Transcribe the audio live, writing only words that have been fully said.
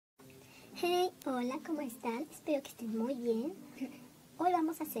Hey, hola, ¿cómo están? Espero que estén muy bien. Hoy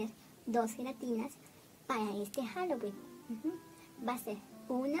vamos a hacer 2 gelatinas para este Halloween. Va a ser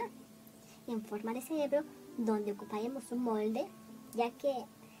una en forma de cerebro, donde ocuparemos un molde, ya que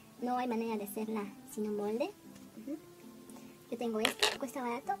no hay manera de hacerla sin un molde. Yo tengo este, cuesta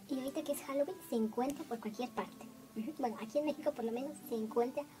barato, y ahorita que es Halloween se encuentra por cualquier parte. Bueno, aquí en México por lo menos se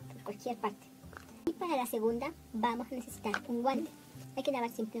encuentra por cualquier parte. Y para la segunda vamos a necesitar un guante. Hay que lavar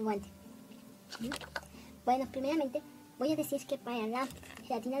siempre el guante. Bueno, primeramente voy a decir que para la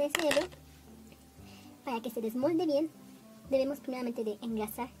gelatina de cerebro, para que se desmolde bien, debemos primeramente de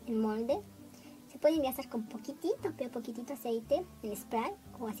engrasar el molde. Se puede engrasar con poquitito, pero poquitito aceite en spray,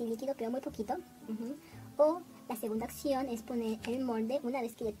 o así líquido, pero muy poquito. O la segunda opción es poner el molde, una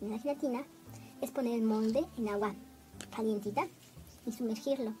vez que ya tiene la gelatina, es poner el molde en agua calientita y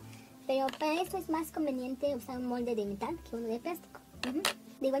sumergirlo. Pero para esto es más conveniente usar un molde de metal que uno de plástico.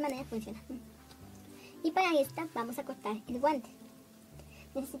 De igual manera funciona. Y para esta vamos a cortar el guante.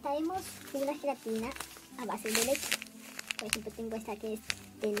 Necesitaremos una gelatina a base de leche. Por ejemplo, tengo esta que es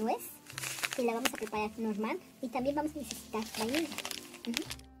de nuez, que la vamos a preparar normal. Y también vamos a necesitar vainilla.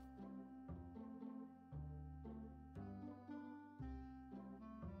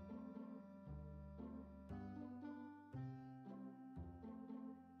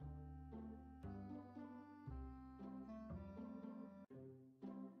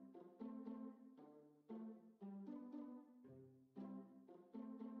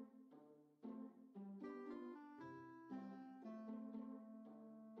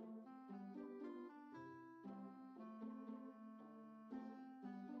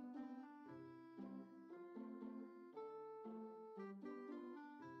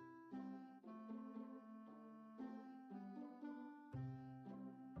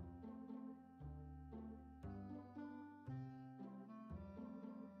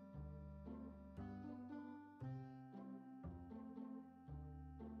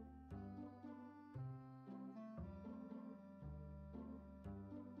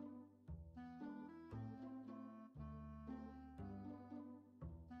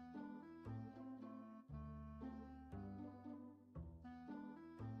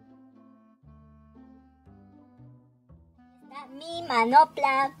 Mi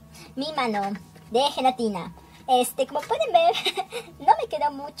manopla, mi mano de gelatina. Como pueden ver, no me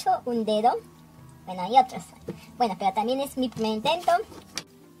quedó mucho un dedo. Bueno, hay otros. Bueno, pero también es mi primer intento.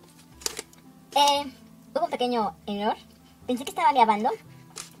 Hubo un pequeño error. Pensé que estaba grabando,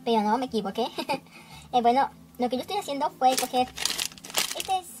 pero no, me equivoqué. Bueno, lo que yo estoy haciendo fue coger...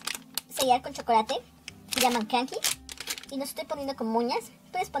 Este es cereal con chocolate. Se llaman cranky. Y los estoy poniendo con uñas.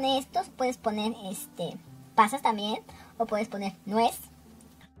 Puedes poner estos, puedes poner pasas también. O puedes poner nuez.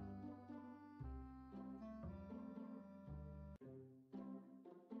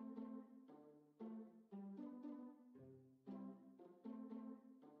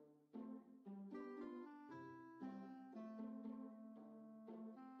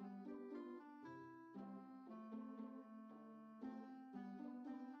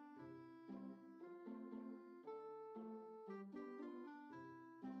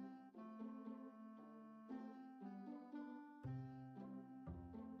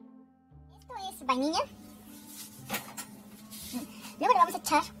 Esto es vainilla. Luego le vamos a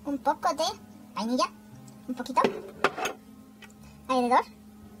echar un poco de vainilla, un poquito, alrededor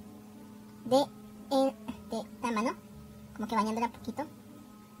de la mano, como que bañándola un poquito,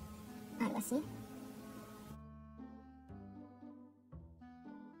 algo así.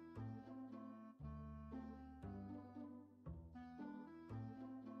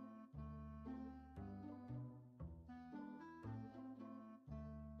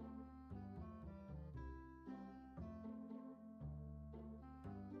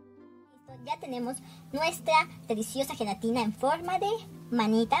 Ya tenemos nuestra deliciosa gelatina en forma de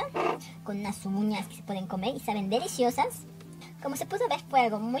manita, con unas uñas que se pueden comer y saben deliciosas. Como se pudo ver, fue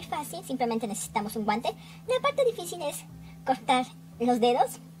algo muy fácil, simplemente necesitamos un guante. La parte difícil es cortar los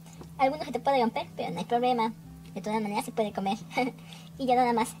dedos. Algunos se te puede romper, pero no hay problema. De todas maneras se puede comer. Y ya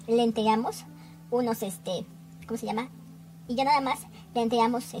nada más le entregamos unos, ¿cómo se llama? Y ya nada más le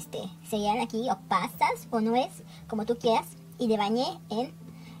entregamos cereal aquí, o pasas, o nuez, como tú quieras. Y le bañé en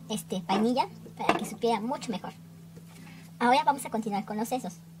vainilla para que supiera mucho mejor. Ahora vamos a continuar con los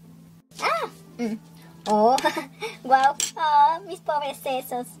sesos. ¡Oh! ¡Wow! ¡Oh! Mis pobres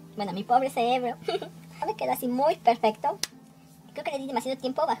sesos. Bueno, mi pobre cerebro. Me quedó así muy perfecto. Creo que le di demasiado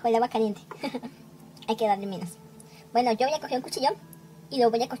tiempo bajo el agua caliente. Hay que darle menos. Bueno, yo voy a coger un cuchillo y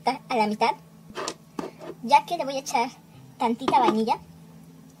lo voy a cortar a la mitad, ya que le voy a echar tantita vainilla.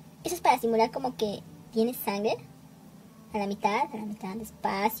 Eso es para simular como que tiene sangre. A la mitad,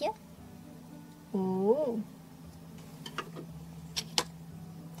 despacio.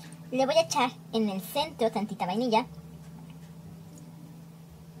 Le voy a echar en el centro tantita vainilla.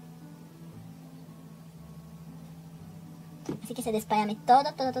 Así que se desparrame todo.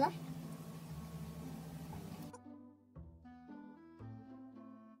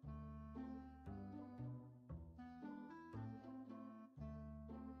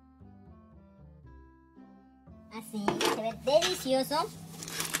 Así, se ve delicioso.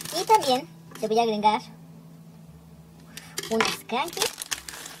 Y también le voy a agregar unos crankies,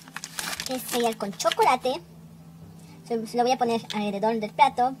 que es cereal con chocolate. Se lo voy a poner alrededor del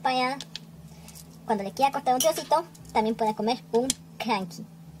plato para cuando le quiera cortar un trocito, también pueda comer un cranky.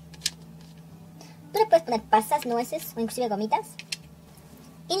 Tú le puedes poner pasas, nueces o inclusive gomitas.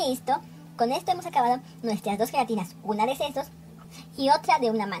 Y listo. Con esto hemos acabado nuestras 2 gelatinas. Una de sesos y otra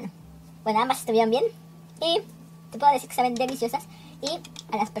de una mano. Bueno, ambas estuvieron bien. Y te puedo decir que saben deliciosas. Y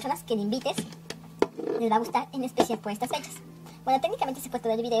a las personas que le invites les va a gustar, en especial por estas fechas. Bueno, técnicamente se fue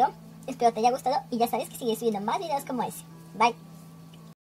todo el video. Espero te haya gustado y ya sabes que sigue subiendo más videos como ese. Bye.